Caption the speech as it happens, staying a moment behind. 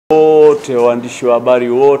Wote waandishi wa habari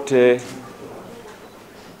wote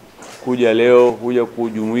kuja leo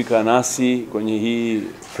kujumuika nasi kwenye hii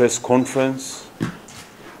press conference.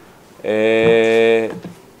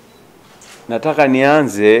 Nataka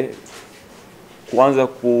nianze kuanza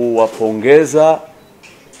kuwapongeza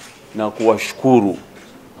na kuwashukuru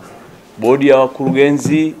bodi ya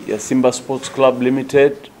wakurugenzi ya Simba Sports Club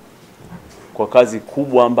Limited kwa kazi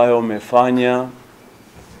kubwa ambayo wamefanya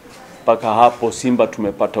mpaka hapo Simba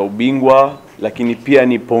tumepata ubingwa. Lakini pia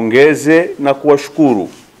nipongeze na kuwashukuru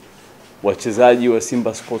wachezaji wa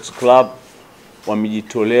Simba Sports Club,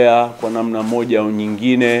 wamejitolea kwa namna moja au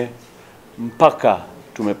nyingine mpaka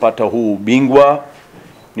tumepata huu ubingwa.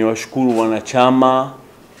 Niwashukuru wanachama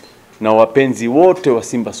na wapenzi wote wa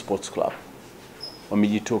Simba Sports Club,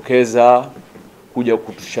 wamejitokeza kuja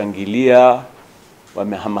kutushangilia,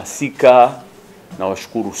 wamehamasika, na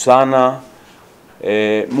washukuru sana.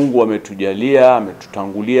 Mungu ametujalia,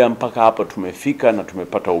 ametutangulia mpaka hapa tumefika na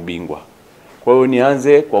tumepata ubingwa. Kwa hiyo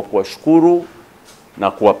nianze kwa kuwashukuru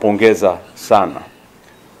na kuwapongeza sana.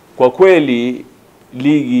 Kwa kweli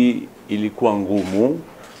ligi ilikuwa ngumu.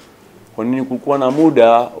 Kwa nini? Kulikuwa na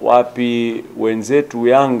muda wapi wenzetu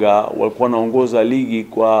Yanga walikuwa naongoza ligi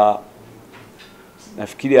kwa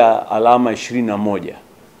nafikiria alama 21.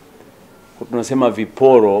 Kwa tunasema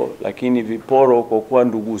viporo, lakini viporo kwa kuwa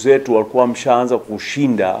ndugu zetu walikuwa mshaanza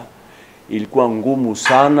kushinda, ilikuwa ngumu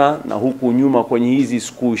sana. Na huku nyuma kwenye hizi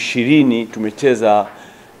siku 20 tumecheza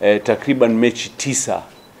takriban mechi 9.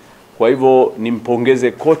 Kwa hivyo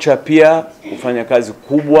nimpongeze kocha pia kufanya kazi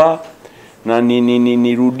kubwa, na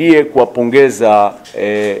nirudie kuwapongeza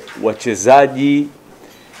wachezaji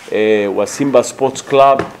wa Simba Sports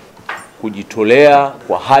Club kujitolea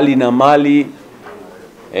kwa hali na mali,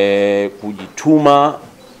 kujituma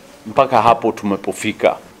mpaka hapo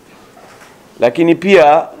tumepofika. Lakini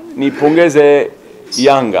pia nipongeze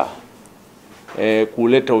Yanga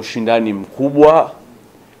kuleta ushindani mkubwa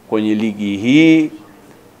kwenye ligi hii.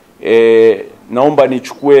 Naomba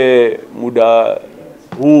nichukue muda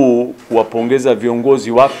huu kuwapongeza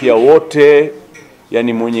viongozi wapya wote,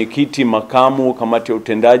 yani mwenyekiti, makamu, kamati ya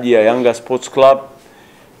utendaji ya Yanga Sports Club.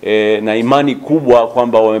 Na imani kubwa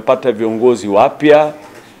kwamba wamepata viongozi wapya,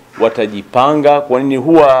 watajipanga. Kwa nini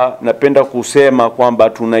huwa napenda kusema kwamba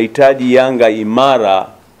tunahitaji Yanga imara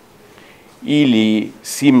ili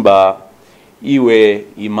Simba iwe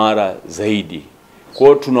imara zaidi. Kwa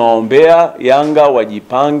hiyo tunawaombea Yanga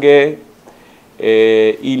wajipange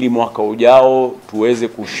ili mwaka ujao tuweze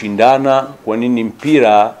kushindana. Kwa nini?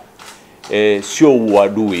 Mpira sio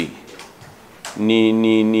uadui.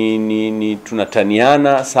 Ni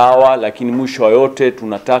tunataniana sawa, lakini mwisho wa yote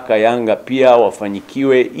tunataka Yanga pia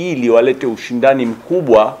wafanyikiwe ili walete ushindani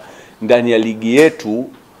mkubwa ndani ya ligi yetu.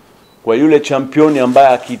 Kwa yule championi ambaye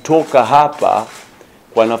akitoka hapa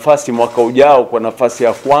kwa nafasi mwaka ujao kwa nafasi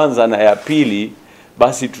ya kwanza na ya pili,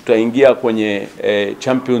 basi tutaingia kwenye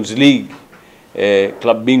Champions League,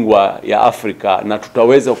 club bingwa ya Afrika, na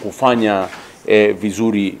tutaweza kufanya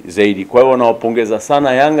vizuri zaidi. Kwa hiyo nawapongeza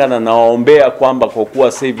sana Yanga na nawaombea kwamba kwa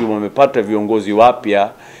kuwa sasa hivi wamepata viongozi wapya,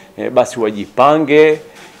 basi wajipange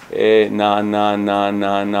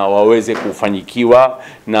na waweze kufanyikiwa.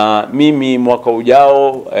 Na mimi mwaka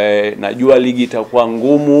ujao najua ligi itakuwa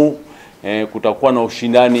ngumu, kutakuwa na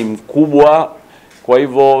ushindani mkubwa. Kwa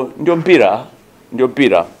hivyo ndio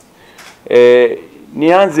mpira.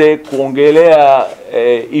 Nianze kuongelea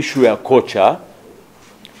issue ya kocha.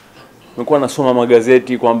 Nimekuwa nasoma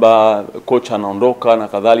magazeti kwamba kocha anaondoka na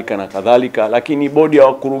kadhalika, lakini bodi ya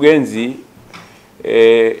wakurugenzi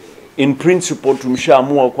in principle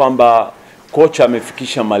tumeshaamua kwamba kocha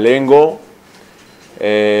amefikisha malengo.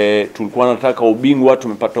 Tulikuwa nataka ubingwa,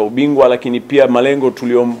 tumepata ubingwa, lakini pia malengo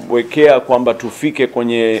tuliomwekea kwamba tufike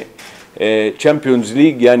kwenye Champions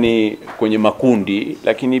League, yani kwenye makundi,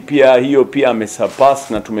 lakini pia hiyo pia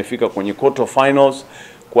amesurpass na tumefika kwenye quarter finals.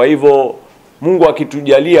 Kwa hivyo Mungu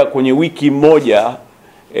akitujalia kwenye wiki moja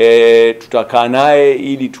tutakaa naye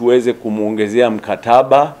ili tuweze kumuongezea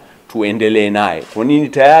mkataba tuendelee naye. Kwa nini?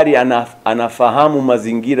 Tayari anafahamu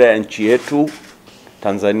mazingira ya nchi yetu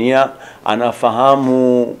Tanzania,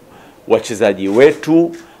 anafahamu wachezaji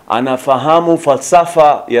wetu, anafahamu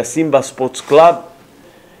falsafa ya Simba Sports Club,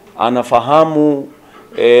 anafahamu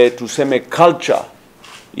tuseme culture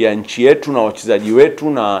ya nchi yetu na wachezaji wetu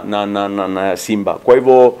na Simba. Kwa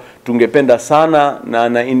hivyo tungependa sana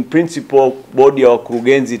na in principle bodi ya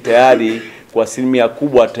wakurugenzi tayari kwa asilimia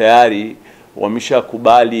kubwa tayari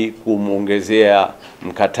wameshakubali kumuongezea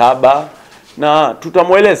mkataba, na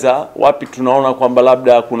tutamueleza wapi tunaona kwamba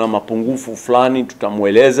labda kuna mapungufu fulani,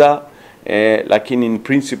 tutamueleza. Lakini in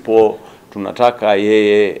principle tunataka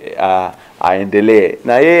yeye aendelee.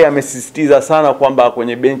 Na yeye amesisitiza sana kwamba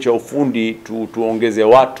kwenye benchi ya ufundi tuongeze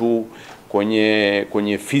watu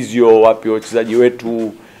kwenye physio, wapi wachezaji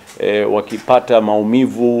wetu wakipata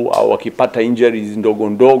maumivu au wakipata injuries ndogo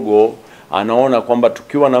ndogo, anaona kwamba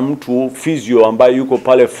tukiwa na mtu physio ambaye yuko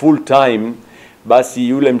pale full time, basi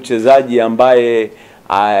yule mchezaji ambaye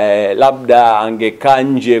labda angekaa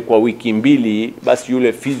nje kwa wiki mbili, basi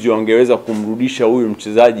yule physio angeweza kumrudisha huyu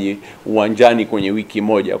mchezaji uwanjani kwenye wiki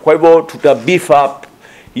moja. Kwa hivyo tuta beef up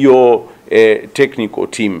hiyo technical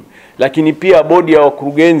team. Lakini pia bodi ya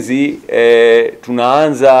wakurugenzi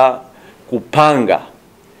tunaanza kupanga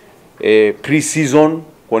pre-season.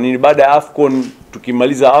 Kwa nini? Baada ya AFCON,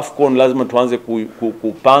 tukimaliza AFCON lazima tuanze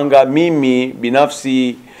kupanga. Mimi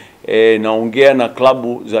binafsi naongea na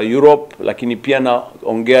klabu za Europe, lakini pia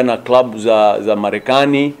naongea na klabu za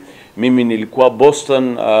Marekani. Mimi nilikuwa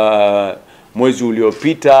Boston mwezi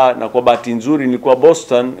uliopita, na kwa bahati nzuri nilikuwa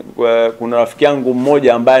Boston, kuna rafiki yangu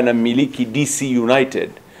mmoja ambaye anamiliki DC United.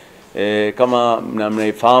 Kama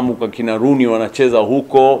mnaifahamu, kwa kina Rooney wanacheza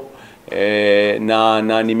huko,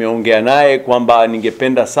 na nimeongea naye kwamba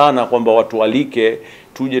ningependa sana kwamba watu walike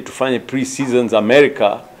tuje tufanye pre-seasons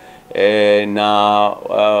America, na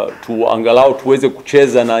angalau tuweze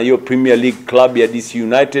kucheza na hiyo Premier League club ya DC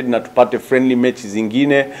United na tupate friendly matches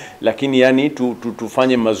zingine, lakini yani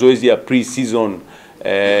tufanye mazoezi ya pre-season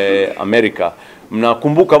America.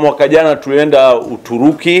 Mnakumbuka mwaka jana tulienda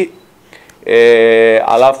Uturuki,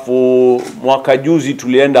 alafu mwaka juzi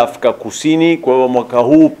tulienda Afrika Kusini. Kwa hiyo mwaka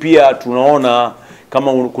huu pia tunaona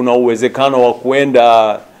kama kuna uwezekano wa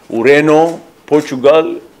kuenda Ureno,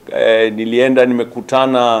 Portugal. Nilienda,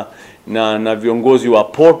 nimekutana na viongozi wa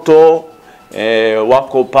Porto,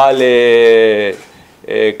 wako pale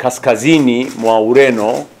kaskazini mwa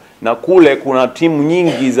Ureno, na kule kuna timu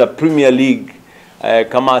nyingi za Premier League.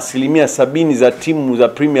 Kama 70% za timu za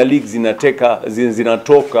Premier League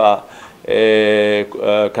zinatoka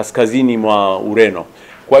kaskazini mwa Ureno.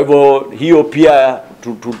 Kwa hivyo hiyo pia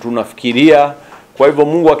tunafikiria. Kwa hivyo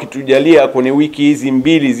Mungu akitujalia kwenye wiki hizi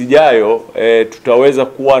mbili zijayo, tutaweza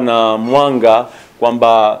kuwa na mwanga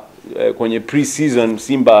kwamba kwenye pre-season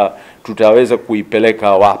Simba tutaweza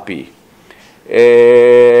kuipeleka wapi.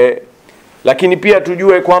 Lakini pia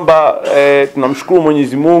tujue kwamba tunamshukuru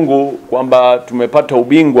Mwenyezi Mungu kwamba tumepata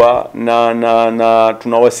ubingwa, na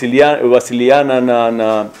tunawasiliana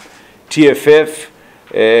na TFF.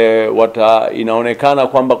 Inaonekana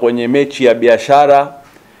kwamba kwenye mechi ya biashara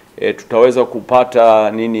tutaweza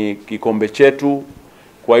kupata kikombe chetu.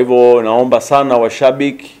 Kwa hivyo naomba sana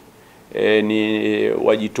washabiki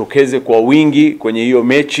wajitokeze kwa wingi kwenye hiyo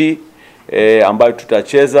mechi ambayo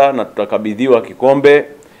tutacheza na tutakabidhiwa kikombe.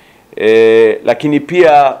 Lakini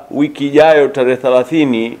pia wiki ijayo tarehe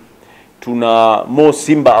 30 tuna Mo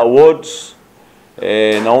Simba Awards.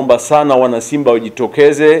 Naomba sana wana Simba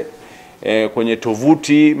wajitokeze kwenye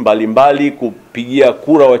tovuti mbalimbali kupigia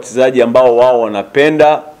kura wachezaji ambao wao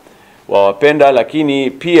wawapenda,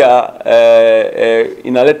 lakini pia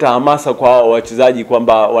inaleta hamasa kwa wachezaji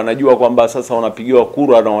kwamba wanajua kwamba sasa wanapigiwa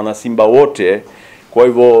kura na wana Simba wote. Kwa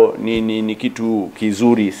hivyo ni kitu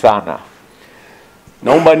kizuri sana.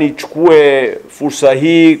 Naomba nichukue fursa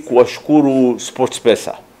hii kuwashukuru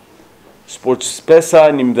SportsPesa.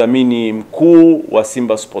 SportsPesa ni mdhamini mkuu wa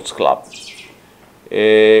Simba Sports Club.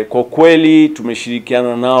 Kwa kweli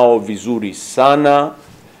tumeshirikiana nao vizuri sana,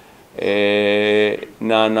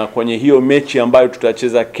 na kwenye hiyo mechi ambayo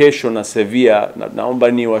tutacheza kesho na Sevilla,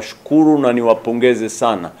 naomba niwashukuru na niwapongeze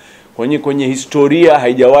sana. Kwenye historia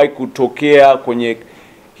haijawahi kutokea kwenye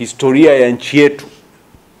historia ya nchi yetu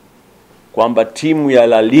kwamba timu ya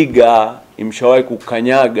La Liga imeshawahi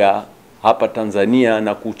kukanyaga hapa Tanzania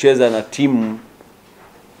na kucheza na timu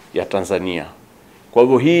ya Tanzania. Kwa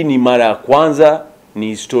hivyo hii ni mara ya kwanza, ni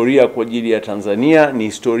historia kwa ajili ya Tanzania, ni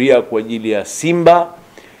historia kwa ajili ya Simba.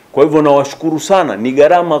 Kwa hivyo nawashukuru sana. Ni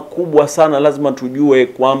gharama kubwa sana, lazima tujue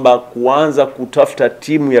kwamba kuanza kutafuta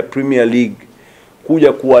timu ya Premier League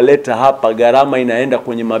kuja kuwaleta hapa, gharama inaenda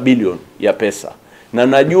kwenye mabilioni ya pesa. Na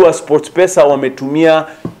najua SportsPesa wametumia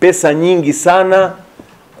pesa nyingi sana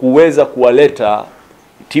kuweza kuwaleta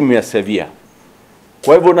timu ya Sevilla.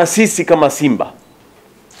 Kwa hivyo na sisi kama Simba,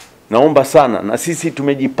 naomba sana, na sisi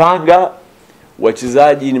tumejipanga.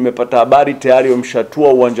 Wachezaji nimepata habari tayari wameshatua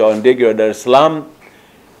uwanja wa ndege wa Dar es Salaam.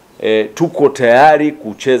 Tuko tayari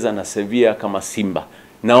kucheza na Sevilla kama Simba.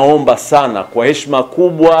 Naomba sana kwa heshima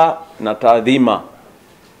kubwa na taadhima,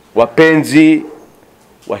 wapenzi,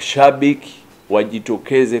 washabiki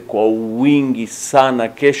wajitokeze kwa wingi sana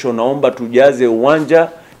kesho. Naomba tujaze uwanja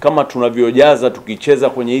kama tunavyojaza tukicheza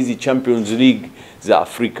kwenye hizi Champions League za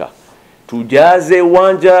Afrika. tujaze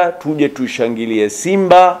uwanja, tuje tushangilie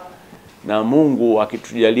Simba, na Mungu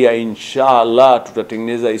akitujalia inshallah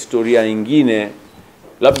tutatengeneza historia nyingine,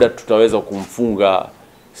 labda tutaweza kumfunga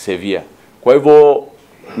Sevilla. Kwa hivyo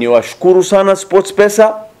ni washukuru sana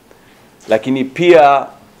SportsPesa, lakini pia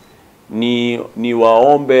ni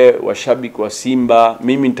waombe washabiki wa Simba,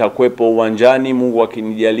 mimi nitakuwepo uwanjani Mungu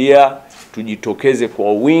akinijalia, tujitokeze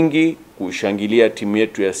kwa wingi kushangilia timu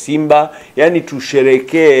yetu ya Simba, yani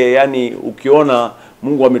tusherekee, yani ukiona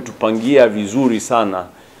Mungu ametupangia vizuri sana.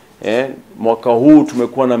 Mwaka huu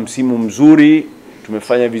tumekuwa na msimu mzuri,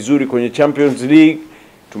 tumefanya vizuri kwenye Champions League,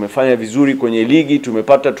 tumefanya vizuri kwenye ligi,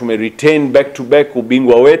 tumeretain back to back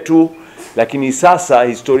ubingwa wetu, lakini sasa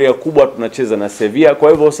historia kubwa tunacheza na Sevilla.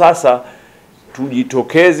 Kwa hivyo sasa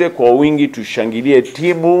tujitokeze kwa wingi, tushangilie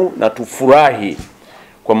timu na tufurahi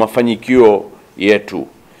kwa mafanikio yetu.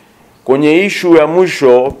 Kwenye issue ya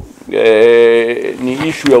mwisho ni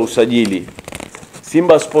issue ya usajili.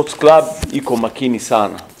 Simba Sports Club iko makini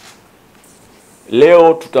sana.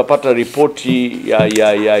 Leo tutapata ripoti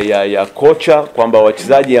ya kocha kwamba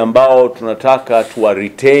wachezaji ambao tunataka tuwa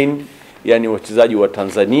retain, yani wachezaji wa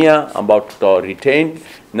Tanzania ambao tutawa retain,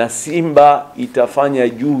 na Simba itafanya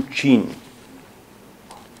juu chini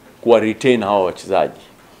kuwa retain hao wachezaji.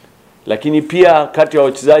 Lakini pia kati ya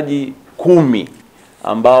wachezaji 10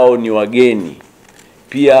 ambao ni wageni,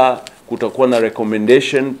 pia kutakuwa na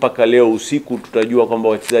recommendation. Mpaka leo usiku tutajua kwamba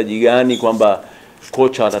wachezaji gani kwamba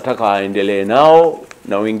kocha anataka aendelee nao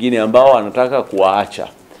na wengine ambao anataka kuwaacha.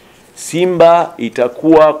 Simba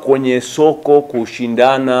itakuwa kwenye soko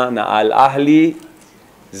kushindana na Al Ahli,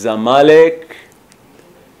 Zamalek,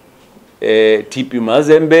 TP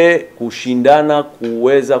Mazembe, kushindana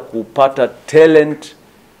kuweza kupata talent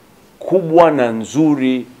kubwa na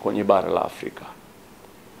nzuri kwenye bara la Afrika.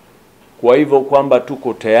 Kwa hivyo kwamba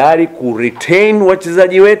tuko tayari kuretain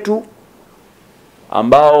wachezaji wetu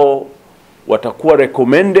ambao watakuwa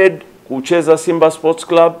recommended kucheza Simba Sports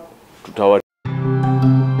Club, tutawa